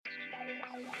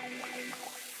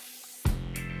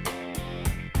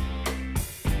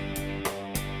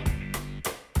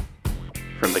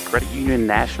from the Credit Union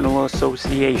National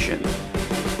Association.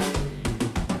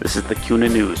 This is the CUNA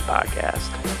News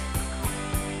Podcast.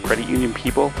 Credit union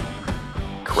people,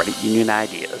 credit union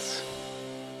ideas.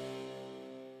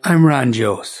 I'm Ron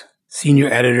Jose,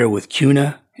 Senior Editor with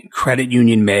CUNA and Credit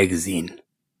Union Magazine.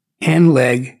 Ann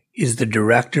Legg is the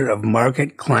Director of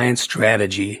Market Client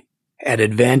Strategy at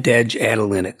Advantage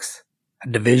Analytics, a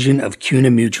division of CUNA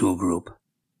Mutual Group.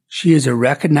 She is a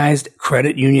recognized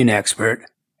credit union expert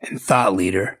and thought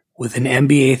leader with an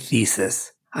MBA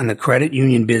thesis on the credit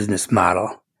union business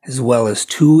model, as well as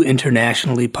 2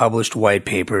 internationally published white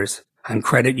papers on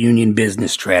credit union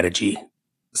business strategy.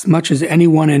 As much as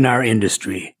anyone in our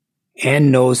industry, Ann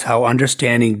knows how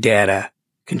understanding data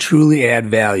can truly add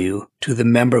value to the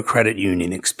member credit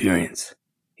union experience.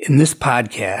 In this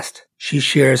podcast, she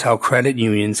shares how credit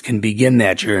unions can begin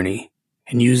that journey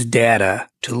and use data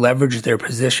to leverage their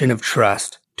position of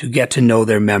trust to get to know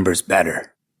their members better.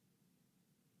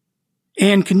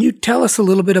 Ann, can you tell us a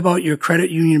little bit about your credit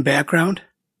union background?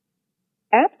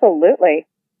 Absolutely.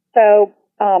 So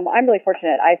I'm really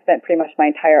fortunate. I spent pretty much my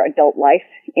entire adult life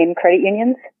in credit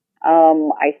unions.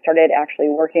 I started actually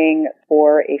working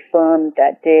for a firm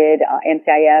that did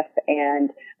NCIF and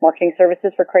marketing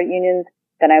services for credit unions.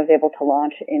 Then I was able to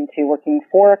launch into working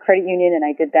for a credit union, and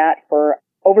I did that for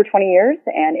over 20 years.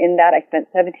 And in that, I spent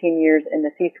 17 years in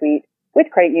the C-suite with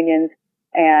credit unions.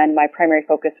 And my primary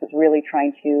focus was really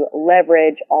trying to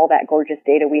leverage all that gorgeous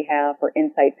data we have for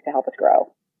insights to help us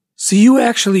grow. So you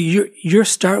actually, your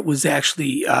start was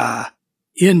actually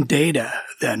in data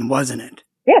then, wasn't it?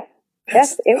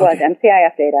 Yes, it was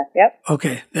MCIF data. Yep.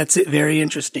 Okay, that's it. Very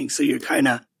interesting. So you're kind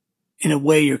of, in a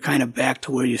way, you're kind of back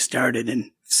to where you started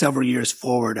and several years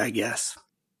forward, I guess.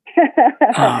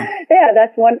 Yeah,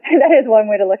 that is one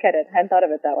way to look at it. I hadn't thought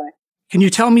of it that way. Can you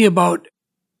tell me about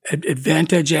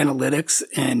Advantage Analytics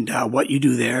and what you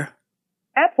do there?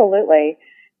 Absolutely.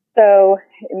 So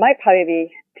it might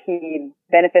probably be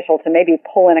beneficial to maybe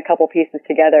pull in a couple pieces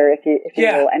together if you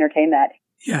will entertain that.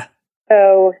 Yeah.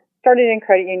 So started in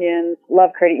credit unions,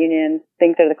 love credit unions,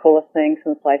 think they're the coolest thing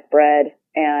since sliced bread,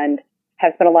 and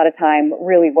have spent a lot of time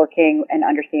really working and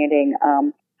understanding.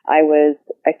 I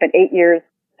spent 8 years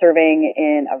serving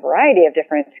in a variety of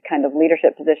different kind of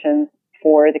leadership positions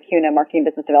for the CUNA Marketing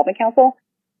Business Development Council.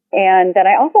 And then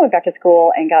I also went back to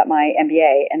school and got my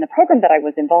MBA. And the program that I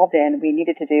was involved in, we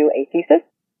needed to do a thesis.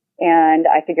 And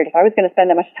I figured if I was going to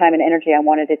spend that much time and energy, I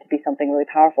wanted it to be something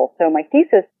really powerful. So my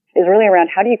thesis is really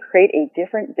around how do you create a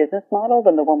different business model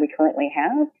than the one we currently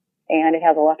have. And it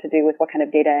has a lot to do with what kind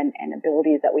of data and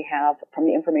abilities that we have from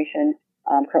the information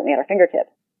currently at our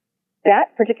fingertips.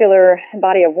 That particular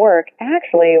body of work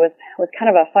actually was kind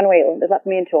of a fun way. It let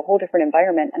me into a whole different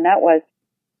environment, and that was,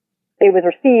 it was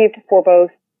received for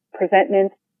both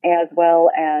presentment as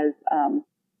well as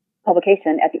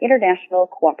publication at the International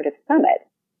Cooperative Summit.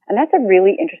 And that's a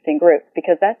really interesting group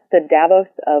because that's the Davos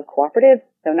of cooperatives.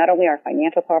 So not only our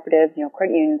financial cooperatives,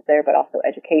 credit unions there, but also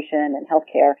education and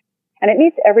healthcare. And it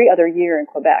meets every other year in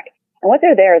Quebec. And what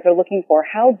they're there is they're looking for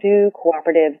how do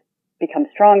cooperatives become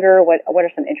stronger? What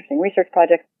are some interesting research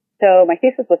projects? So my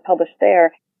thesis was published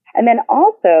there. And then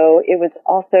also,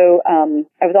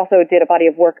 I did a body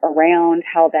of work around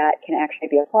how that can actually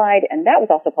be applied. And that was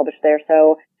also published there.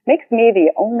 So makes me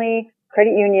the only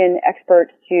credit union expert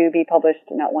to be published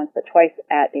not once but twice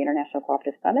at the International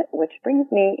Cooperative Summit, which brings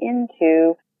me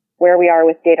into where we are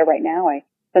with data right now. I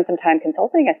spent some time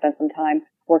consulting. I spent some time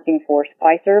working for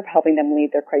Fiserv, helping them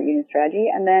lead their credit union strategy.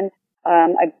 And then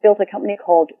I built a company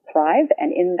called Thrive,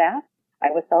 and in that,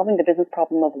 I was solving the business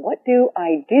problem of what do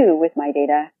I do with my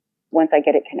data once I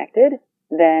get it connected.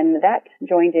 Then that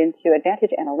joined into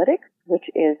Advantage Analytics, which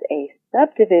is a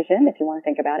subdivision, if you want to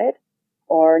think about it,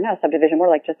 or not a subdivision, more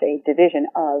like just a division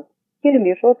of CUNA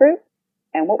Mutual Group.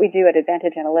 And what we do at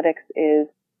Advantage Analytics is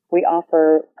we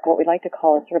offer what we like to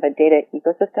call a sort of a data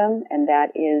ecosystem, and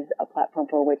that is a platform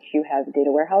for which you have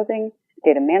data warehousing,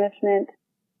 data management,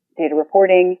 data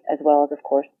reporting, as well as, of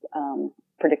course,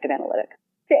 predictive analytics.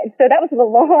 So that was the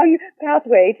long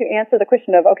pathway to answer the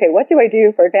question of, okay, what do I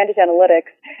do for Advantage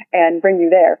Analytics and bring you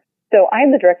there? So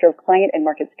I'm the Director of Client and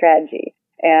Market Strategy,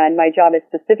 and my job is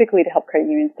specifically to help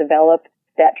credit unions develop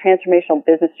that transformational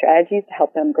business strategies to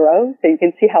help them grow. So you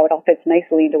can see how it all fits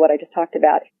nicely into what I just talked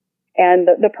about. And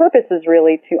the purpose is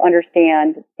really to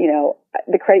understand,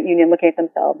 the credit union looking at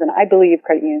themselves. And I believe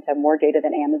credit unions have more data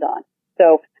than Amazon.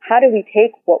 So how do we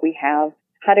take what we have?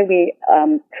 How do we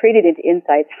create it into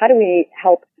insights? How do we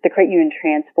help the credit union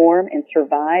transform and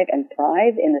survive and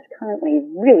thrive in this currently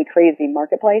really crazy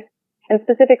marketplace? And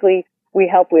specifically, We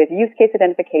help with use case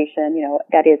identification,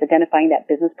 that is identifying that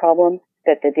business problem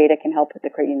that the data can help the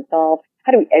credit union solve.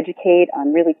 How do we educate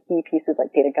on really key pieces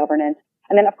like data governance?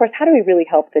 And then, of course, how do we really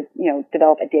help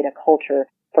develop a data culture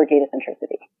for data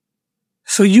centricity?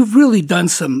 So you've really done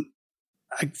some,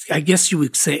 I guess you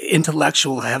would say,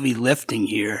 intellectual heavy lifting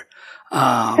here. In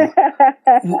regards,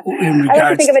 I like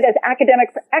to think of it as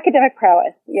academic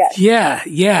prowess. Yes. Yeah.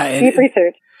 Deep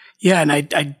research. Yeah, and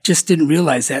I just didn't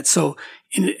realize that. So,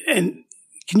 and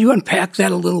can you unpack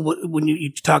that a little? When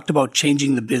you talked about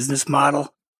changing the business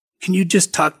model, can you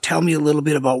just tell me a little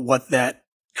bit about what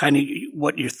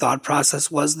your thought process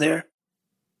was there?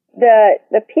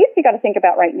 The piece you got to think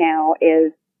about right now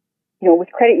is,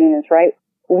 with credit unions, right?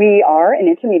 We are an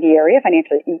intermediary, a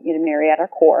financial intermediary at our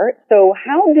core. So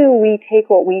how do we take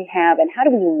what we have and how do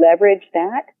we leverage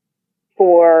that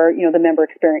for, the member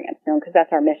experience? Because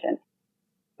that's our mission.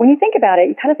 When you think about it,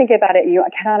 you kind of think about it and you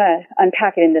kind of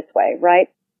unpack it in this way, right?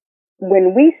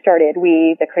 When we started,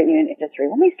 the credit union industry,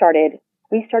 when we started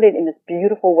in this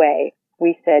beautiful way.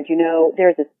 We said,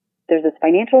 there's this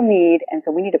financial need, and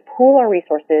so we need to pool our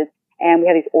resources, and we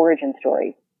have these origin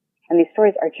stories. And these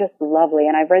stories are just lovely,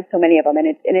 and I've read so many of them, and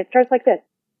it starts like this.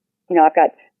 I've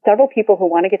got several people who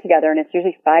want to get together, and it's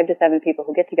usually 5 to 7 people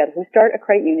who get together, who start a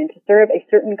credit union to serve a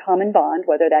certain common bond,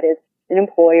 whether that is an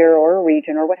employer or a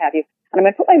region or what have you. And I'm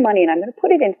going to put my money and I'm going to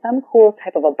put it in some cool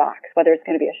type of a box, whether it's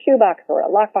going to be a shoebox or a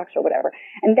lockbox or whatever.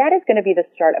 And that is going to be the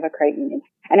start of a credit union.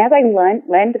 And as I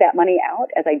lend that money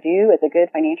out, as I do as a good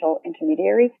financial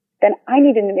intermediary, then I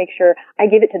need to make sure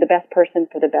I give it to the best person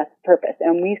for the best purpose.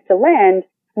 And we used to lend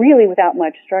really without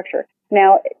much structure.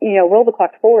 Now, roll the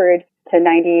clock forward to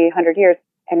 90, 100 years,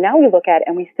 and now we look at it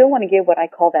and we still want to give what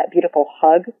I call that beautiful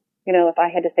hug. If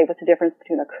I had to say what's the difference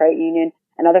between a credit union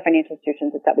and other financial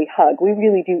institutions, it's that we hug. We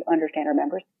really do understand our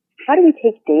members. How do we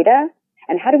take data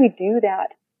and how do we do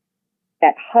that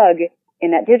hug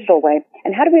in that digital way?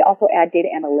 And how do we also add data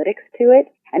analytics to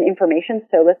it and information?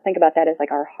 So let's think about that as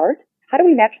like our heart. How do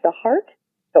we match the heart?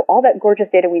 So all that gorgeous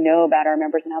data we know about our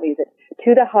members and how we use it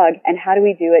to the hug, and how do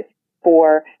we do it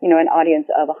for, an audience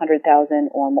of 100,000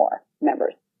 or more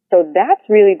members? So that's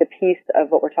really the piece of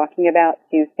what we're talking about,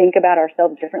 to think about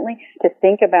ourselves differently, to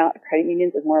think about credit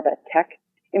unions as more of a tech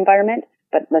environment.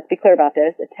 But let's be clear about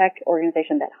this, a tech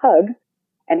organization that hugs.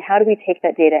 And how do we take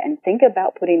that data and think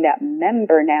about putting that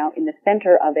member now in the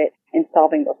center of it and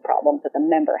solving those problems that the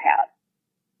member has?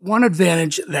 One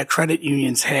advantage that credit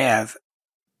unions have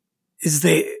is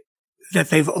that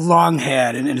they've long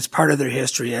had, and it's part of their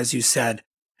history, as you said,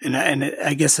 and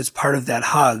I guess it's part of that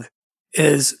hug,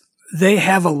 is they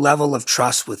have a level of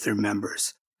trust with their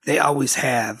members. They always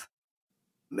have.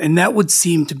 And that would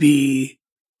seem to be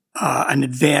an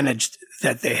advantage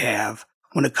that they have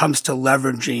when it comes to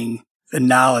leveraging the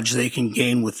knowledge they can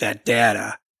gain with that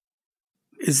data.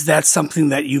 Is that something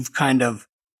that you've kind of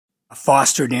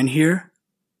fostered in here?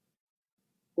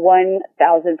 1,000%.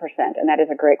 And that is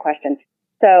a great question.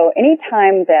 So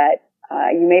anytime that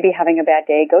you may be having a bad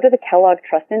day, go to the Kellogg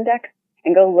Trust Index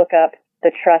and go look up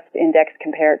the trust index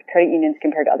credit unions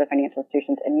compared to other financial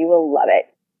institutions, and you will love it.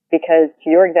 Because to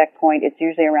your exact point, it's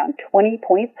usually around 20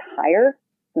 points higher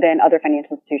than other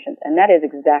financial institutions. And that is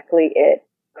exactly it.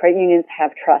 Credit unions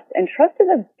have trust. And trust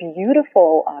is a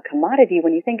beautiful commodity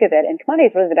when you think of it. And commodity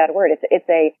is really the bad word.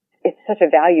 It's such a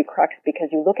value crux, because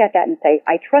you look at that and say,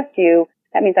 I trust you.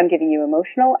 That means I'm giving you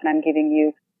emotional, and I'm giving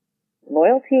you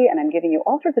loyalty, and I'm giving you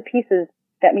all sorts of pieces.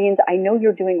 That means I know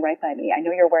you're doing right by me. I know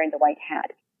you're wearing the white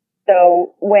hat.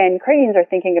 So when credit unions are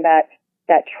thinking about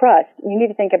that trust, you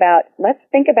need to let's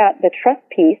think about the trust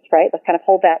piece, right? Let's kind of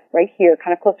hold that right here,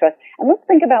 kind of close to us. And let's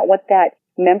think about what that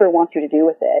member wants you to do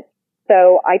with it.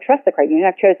 So I trust the credit union.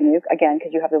 I've chosen you, again,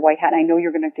 because you have the white hat, and I know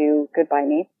you're going to do good by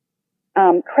me.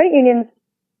 Credit unions,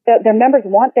 their members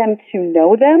want them to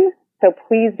know them. So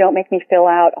please don't make me fill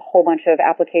out a whole bunch of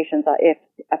applications if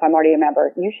I'm already a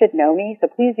member. You should know me. So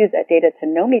please use that data to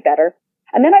know me better.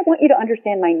 And then I want you to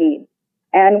understand my needs.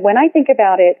 And when I think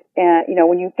about it,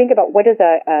 when you think about what does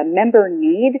a member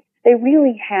need, they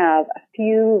really have a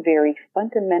few very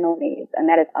fundamental needs. And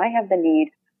that is, I have the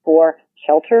need for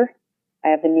shelter. I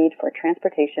have the need for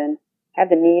transportation. I have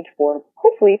the need for,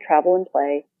 hopefully, travel and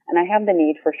play. And I have the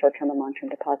need for short-term and long-term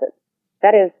deposits.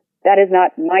 That is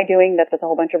not my doing. There's a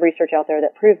whole bunch of research out there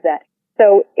that proves that.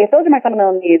 So if those are my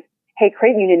fundamental needs, hey,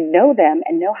 credit union, know them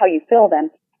and know how you fill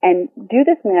them, and do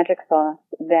this magic sauce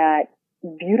that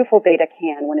beautiful data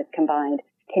can when it's combined.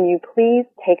 Can you please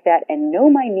take that and know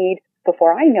my need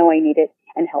before I know I need it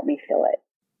and help me fill it?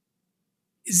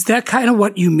 Is that kind of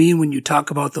what you mean when you talk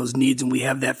about those needs and we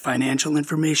have that financial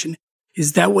information?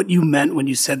 Is that what you meant when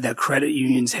you said that credit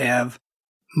unions have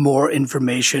more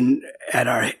information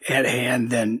at hand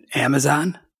than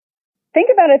Amazon? Think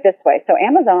about it this way. So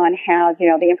Amazon has,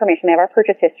 the information. They have our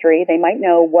purchase history. They might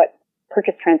know what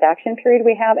purchase transaction period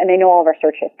we have, and they know all of our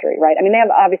search history, right? I mean, they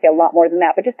have obviously a lot more than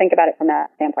that, but just think about it from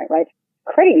that standpoint, right?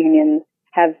 Credit unions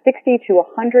have 60 to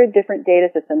 100 different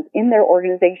data systems in their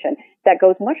organization that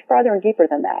goes much farther and deeper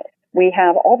than that. We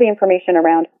have all the information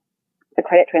around the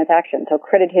credit transaction. So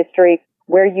credit history,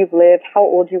 where you've lived, how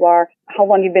old you are, how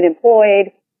long you've been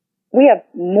employed. We have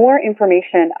more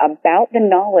information about the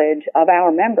knowledge of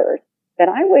our members than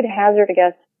I would hazard a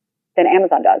guess than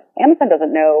Amazon does. Amazon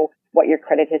doesn't know what your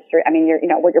credit history,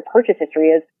 what your purchase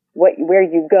history is, where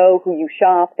you go, who you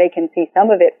shop. They can see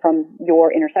some of it from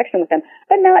your intersection with them,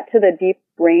 but not to the deep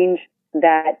range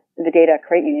that the data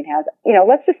credit union has.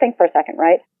 Let's just think for a second,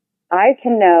 right? I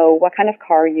can know what kind of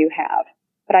car you have,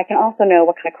 but I can also know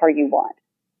what kind of car you want,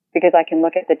 because I can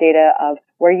look at the data of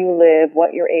where you live,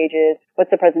 what your age is,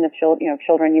 what's the presence of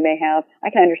children you may have.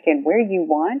 I can understand where you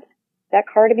want that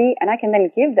car to be, and I can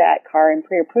then give that car and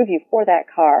pre-approve you for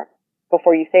that car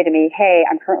before you say to me, hey,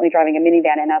 I'm currently driving a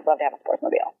minivan and I'd love to have a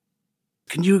Sportsmobile.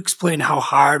 Can you explain how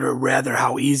hard, or rather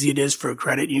how easy it is for a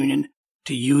credit union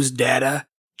to use data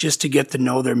just to get to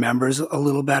know their members a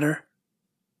little better?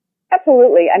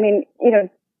 Absolutely. I mean,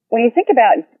 when you think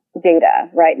about data,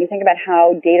 right, and you think about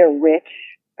how data rich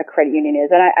a credit union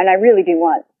is, and I really do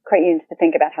want credit unions to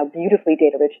think about how beautifully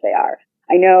data rich they are.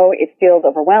 I know it feels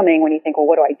overwhelming when you think, well,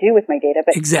 what do I do with my data?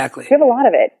 But exactly, you have a lot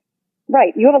of it.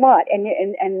 Right. You have a lot. And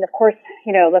of course,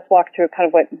 let's walk through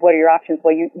kind of what are your options.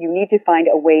 Well, you need to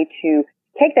find a way to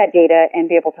take that data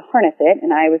and be able to harness it.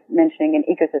 And I was mentioning an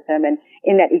ecosystem, and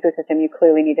in that ecosystem, you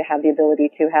clearly need to have the ability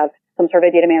to have some sort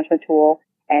of a data management tool.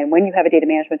 And when you have a data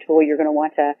management tool, you're going to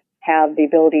want to have the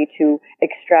ability to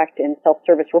extract and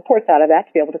self-service reports out of that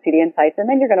to be able to see the insights. And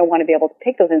then you're going to want to be able to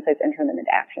take those insights and turn them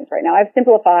into actions. Right now, I've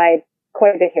simplified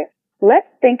quite a bit here. Let's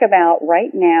think about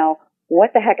right now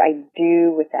what the heck I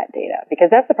do with that data, because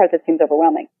that's the part that seems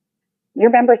overwhelming. Your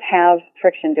members have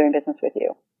friction doing business with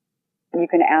you. You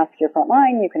can ask your front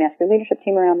line, you can ask your leadership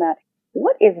team around that.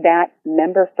 What is that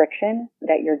member friction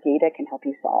that your data can help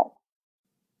you solve?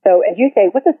 So as you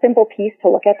say, what's a simple piece to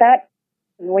look at that?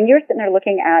 When you're sitting there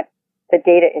looking at the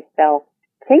data itself,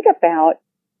 think about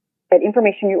that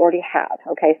information you already have.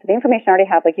 Okay, so the information I already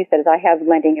have, like you said, is I have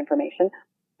lending information.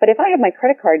 But if I have my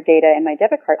credit card data and my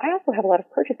debit card, I also have a lot of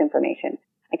purchase information.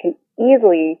 I can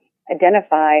easily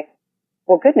identify,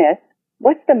 well, goodness,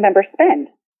 what's the member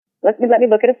spend? Let me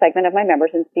look at a segment of my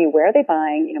members and see where are they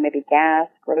buying, maybe gas,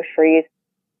 groceries,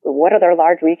 what are their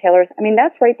large retailers? I mean,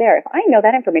 that's right there. If I know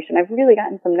that information, I've really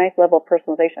gotten some nice level of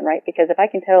personalization, right? Because if I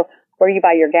can tell where you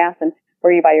buy your gas and where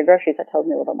you buy your groceries, that tells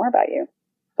me a little bit more about you.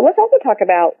 But let's also talk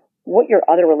about what your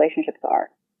other relationships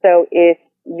are. So if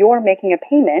you're making a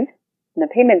payment, and the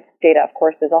payments data, of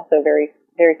course, is also very,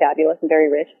 very fabulous and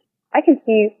very rich, I can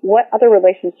see what other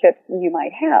relationships you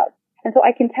might have. And so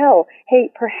I can tell, hey,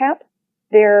 perhaps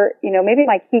maybe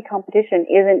my key competition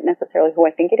isn't necessarily who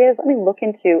I think it is. Let me look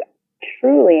into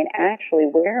truly and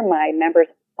actually where my members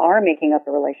are making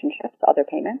other relationships, other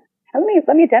payments. And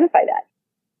let me identify that.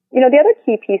 The other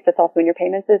key piece that's also in your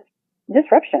payments is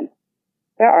disruption.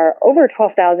 There are over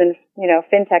 12,000,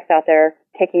 fintechs out there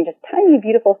taking just tiny,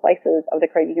 beautiful slices of the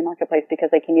credit union marketplace because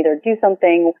they can either do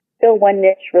something, fill one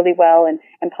niche really well,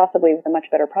 and possibly with a much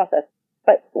better process.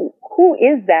 But who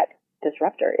is that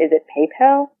disruptor? Is it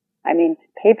PayPal? I mean,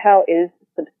 PayPal is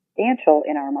substantial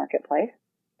in our marketplace,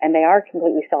 and they are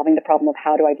completely solving the problem of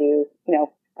how do I do,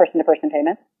 person-to-person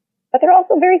payments. But they're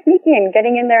also very sneaky in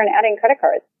getting in there and adding credit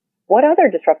cards. What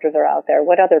other disruptors are out there?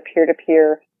 What other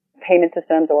peer-to-peer payment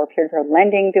systems or peer-to-peer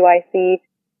lending do I see?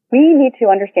 We need to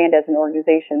understand as an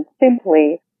organization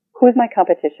simply who's my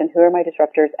competition, who are my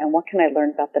disruptors, and what can I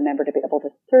learn about the member to be able to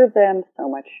serve them so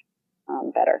much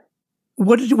better.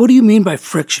 What do you mean by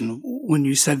friction when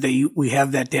you said that we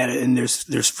have that data and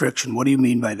there's friction? What do you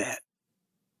mean by that?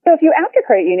 So if you ask a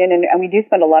credit union, and we do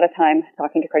spend a lot of time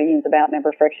talking to credit unions about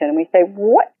member friction, and we say,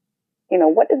 what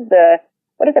is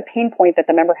the pain point that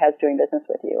the member has doing business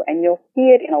with you? And you'll see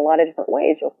it in a lot of different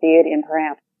ways. You'll see it in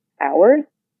perhaps hours.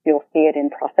 You'll see it in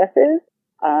processes.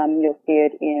 You'll see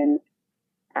it in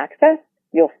access.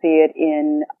 You'll see it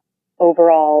in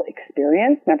overall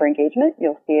experience, member engagement.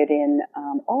 You'll see it in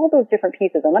all those different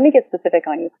pieces. And let me get specific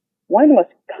on you. One of the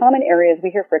most common areas we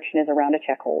hear friction is around a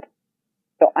check hold.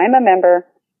 So I'm a member,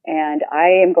 and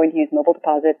I am going to use mobile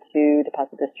deposit to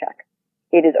deposit this check.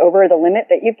 It is over the limit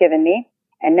that you've given me,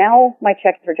 and now my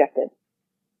check is rejected.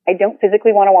 I don't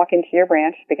physically want to walk into your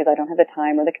branch because I don't have the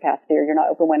time or the capacity, or you're not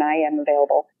open when I am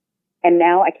available. And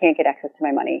now I can't get access to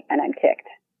my money, and I'm ticked.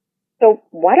 So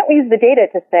why don't we use the data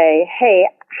to say, hey,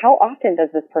 how often does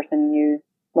this person use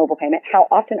mobile payment? How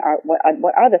often what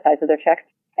are the size of their checks?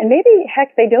 And maybe,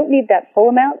 heck, they don't need that full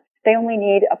amount. They only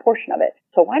need a portion of it.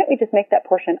 So why don't we just make that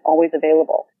portion always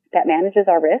available? That manages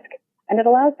our risk, and it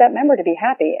allows that member to be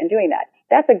happy in doing that.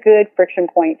 That's a good friction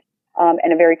point,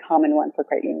 and a very common one for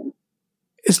credit unions.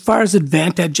 As far as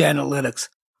Advantage Analytics,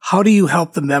 how do you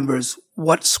help the members?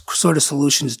 What sort of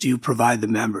solutions do you provide the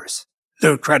members?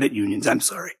 Their credit unions, I'm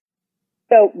sorry.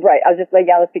 So, right, I was just like,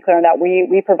 let's be clear on that.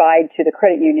 We provide to the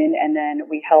credit union, and then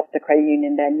we help the credit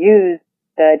union then use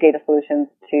the data solutions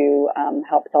to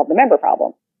help solve the member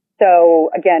problem. So,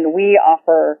 again, we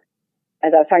offer,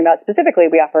 as I was talking about specifically,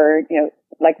 we offer,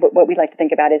 like what we like to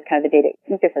think about is kind of the data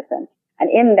ecosystem. And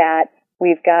in that,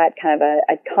 we've got kind of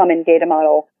a common data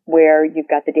model where you've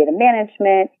got the data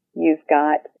management, you've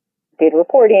got data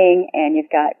reporting, and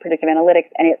you've got predictive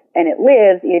analytics, and it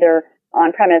lives either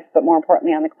on premise, but more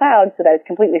importantly on the cloud, so that it's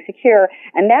completely secure.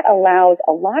 And that allows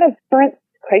a lot of current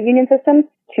credit union systems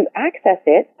to access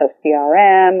it. So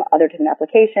CRM, other different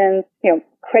applications,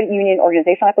 credit union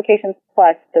organizational applications,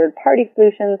 plus third-party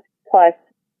solutions, plus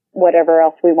whatever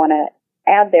else we want to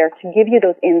add there to give you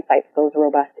those insights, those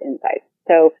robust insights.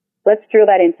 So let's drill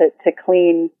that into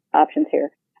clean options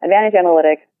here. Advantage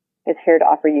Analytics is here to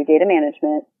offer you data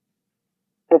management,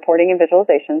 reporting and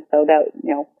visualization, so that,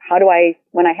 how do I,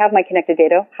 when I have my connected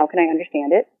data, how can I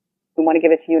understand it? We want to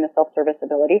give it to you in a self-service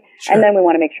ability. Sure. And then we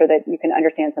want to make sure that you can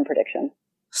understand some predictions.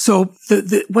 So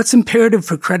what's imperative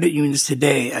for credit unions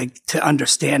today to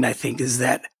understand, I think, is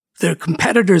that their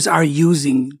competitors are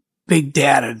using big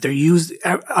data.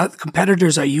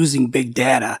 Competitors are using big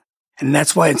data. And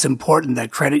that's why it's important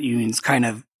that credit unions kind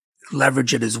of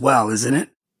leverage it as well, isn't it?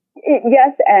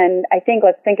 Yes. And I think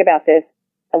let's think about this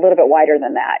a little bit wider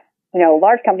than that.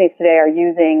 Large companies today are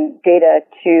using data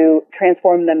to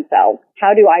transform themselves.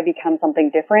 How do I become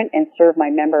something different and serve my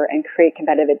member and create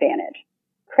competitive advantage?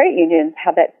 Credit unions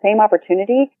have that same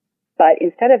opportunity, but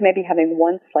instead of maybe having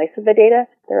one slice of the data,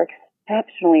 they're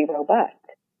exceptionally robust.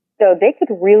 So they could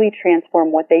really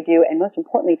transform what they do and, most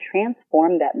importantly,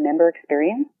 transform that member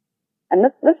experience. And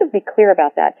let's just be clear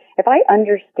about that. If I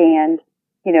understand,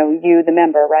 you, the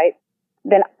member, right,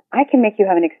 then I can make you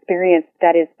have an experience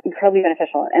that is incredibly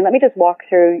beneficial. And let me just walk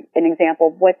through an example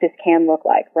of what this can look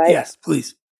like, right? Yes,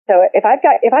 please. So if I've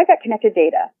got connected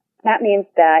data, that means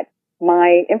that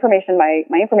my information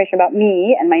about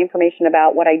me and my information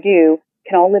about what I do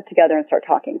can all live together and start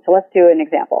talking. So let's do an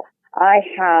example. I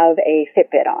have a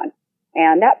Fitbit on,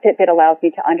 and that Fitbit allows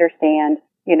me to understand,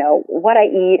 what I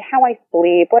eat, how I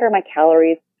sleep, what are my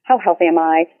calories, how healthy am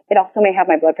I. It also may have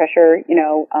my blood pressure,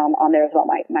 on there as well,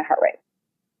 my heart rate.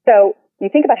 So you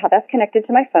think about how that's connected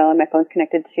to my phone. My phone's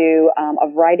connected to a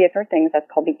variety of different things. That's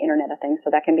called the Internet of Things. So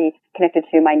that can be connected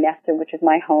to my Nest, which is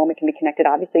my home. It can be connected,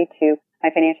 obviously, to my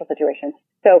financial situation.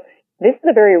 So this is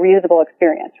a very reusable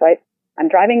experience, right? I'm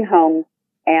driving home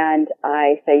and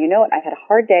I say, I've had a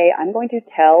hard day. I'm going to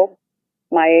tell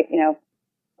my,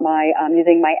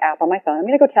 using my app on my phone, I'm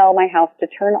going to go tell my house to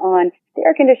turn on the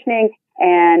air conditioning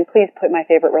and please put my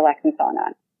favorite relaxing song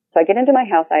on. So I get into my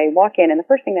house, I walk in, and the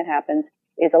first thing that happens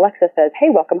is Alexa says, "Hey,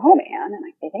 welcome home, Anne." And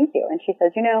I say, "Thank you." And she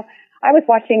says, "I was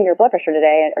watching your blood pressure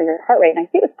today, or your heart rate, and I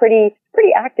see it was pretty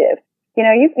active.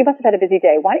 You must have had a busy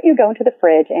day. Why don't you go into the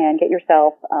fridge and get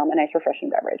yourself a nice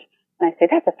refreshing beverage?" And I say,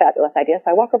 "That's a fabulous idea."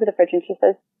 So I walk over to the fridge, and she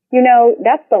says,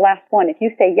 "That's the last one. If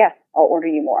you say yes, I'll order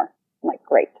you more." I'm like,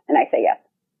 "Great." And I say yes.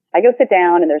 I go sit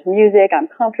down, and there's music. I'm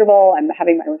comfortable. I'm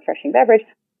having my refreshing beverage.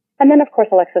 And then, of course,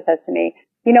 Alexa says to me,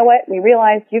 "You know what? We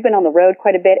realized you've been on the road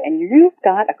quite a bit, and you've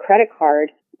got a credit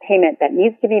card payment that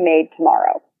needs to be made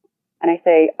tomorrow." And I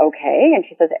say, "Okay." And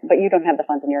she says, "But you don't have the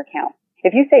funds in your account.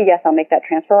 If you say yes, I'll make that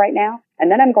transfer right now,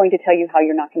 and then I'm going to tell you how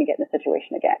you're not going to get in the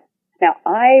situation again." Now,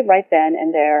 I, right then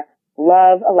and there,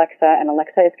 love Alexa, and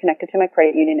Alexa is connected to my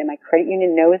credit union, and my credit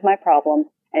union knows my problem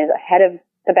and is ahead of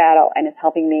the battle and is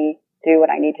helping me do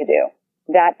what I need to do.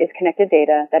 That is connected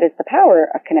data. That is the power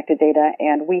of connected data,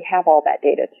 and we have all that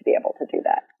data to be able to do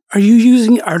that. Are you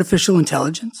using artificial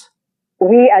intelligence?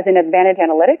 We, as an Advantage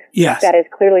Analytics, yes, that is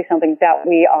clearly something that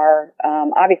we are,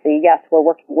 obviously, yes, we're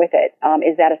working with it.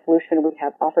 Is that a solution we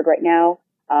have offered right now?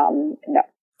 No.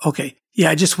 Okay. Yeah,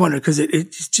 I just wondered because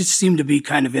it just seemed to be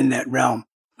kind of in that realm.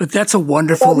 But that's a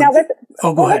wonderful... Well, now let's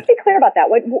be clear about that.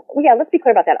 Let's be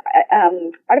clear about that.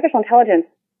 Artificial intelligence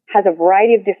has a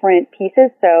variety of different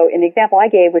pieces. So in the example I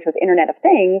gave, which was Internet of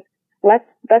Things,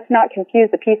 let's not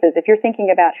confuse the pieces. If you're thinking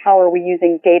about how are we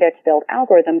using data to build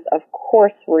algorithms, of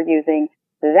course we're using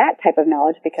that type of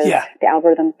knowledge because the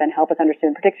algorithms then help us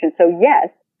understand prediction. So yes,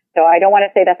 so I don't want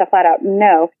to say that's a flat out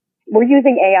no. We're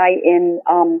using AI in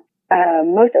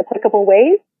most applicable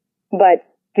ways, but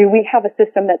do we have a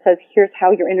system that says, here's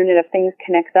how your Internet of Things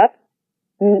connects up?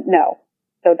 No.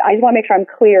 So I just want to make sure I'm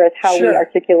clear as how we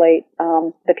articulate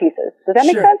the pieces. Does that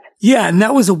make sense? Yeah, and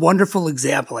that was a wonderful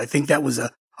example. I think that was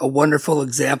a wonderful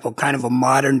example, kind of a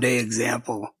modern day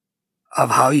example of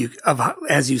how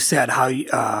as you said,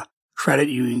 how credit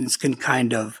unions can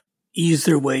kind of ease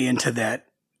their way into that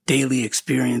daily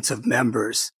experience of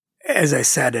members, as I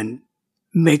said, and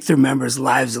make their members'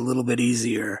 lives a little bit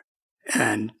easier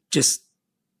and just,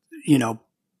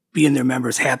 be in their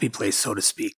members' happy place, so to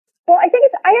speak. Well, I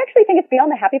actually think it's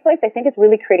beyond the happy place. I think it's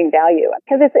really creating value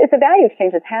because it's a value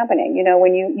exchange that's happening.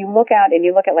 When you look at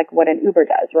like what an Uber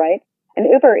does, right? An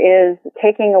Uber is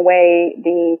taking away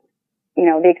the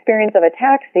experience of a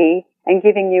taxi and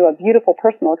giving you a beautiful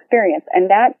personal experience. And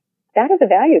that is a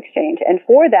value exchange. And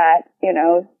for that,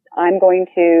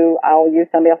 I'll use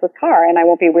somebody else's car and I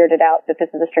won't be weirded out that this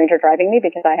is a stranger driving me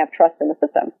because I have trust in the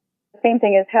system. The same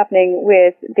thing is happening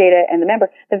with data and the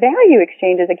member. The value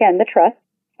exchange is, again, the trust.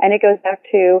 And it goes back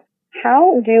to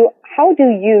how do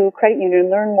you, credit union,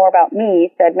 learn more about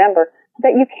me, said member, so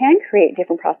that you can create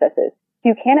different processes.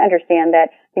 You can understand that,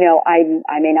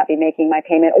 I may not be making my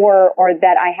payment or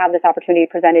that I have this opportunity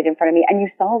presented in front of me and you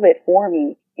solve it for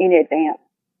me in advance.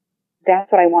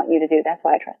 That's what I want you to do. That's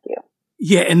why I trust you.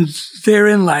 Yeah. And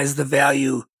therein lies the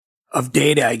value of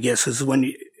data, I guess, is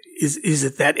is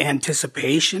it that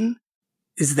anticipation?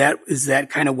 Is that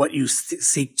kind of what you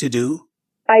seek to do?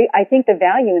 I think the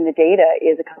value in the data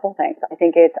is a couple things. I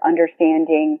think it's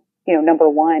understanding, number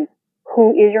one,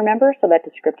 who is your member? So that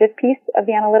descriptive piece of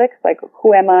the analytics, like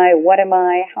who am I? What am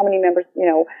I? How many members?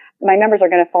 My members are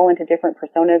going to fall into different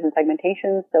personas and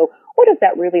segmentations. So what does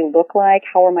that really look like?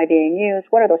 How am I being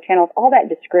used? What are those channels? All that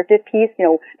descriptive piece,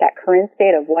 that current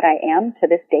state of what I am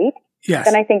to this date. Yes.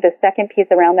 Then I think the second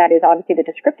piece around that is obviously the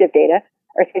predictive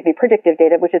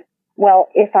data, which is, well,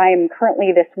 if I'm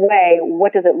currently this way,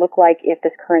 what does it look like if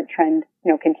this current trend,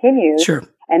 continues? Sure.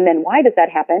 And then why does that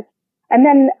happen? And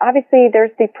then obviously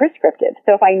there's the prescriptive.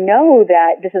 So if I know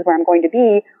that this is where I'm going to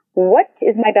be, what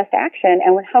is my best action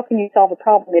and how can you solve a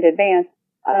problem in advance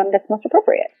that's most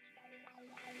appropriate?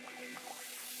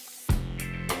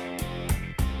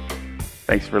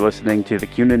 Thanks for listening to the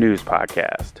CUNA News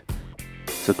Podcast.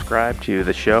 Subscribe to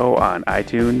the show on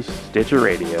iTunes, Stitcher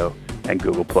Radio, and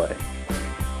Google Play.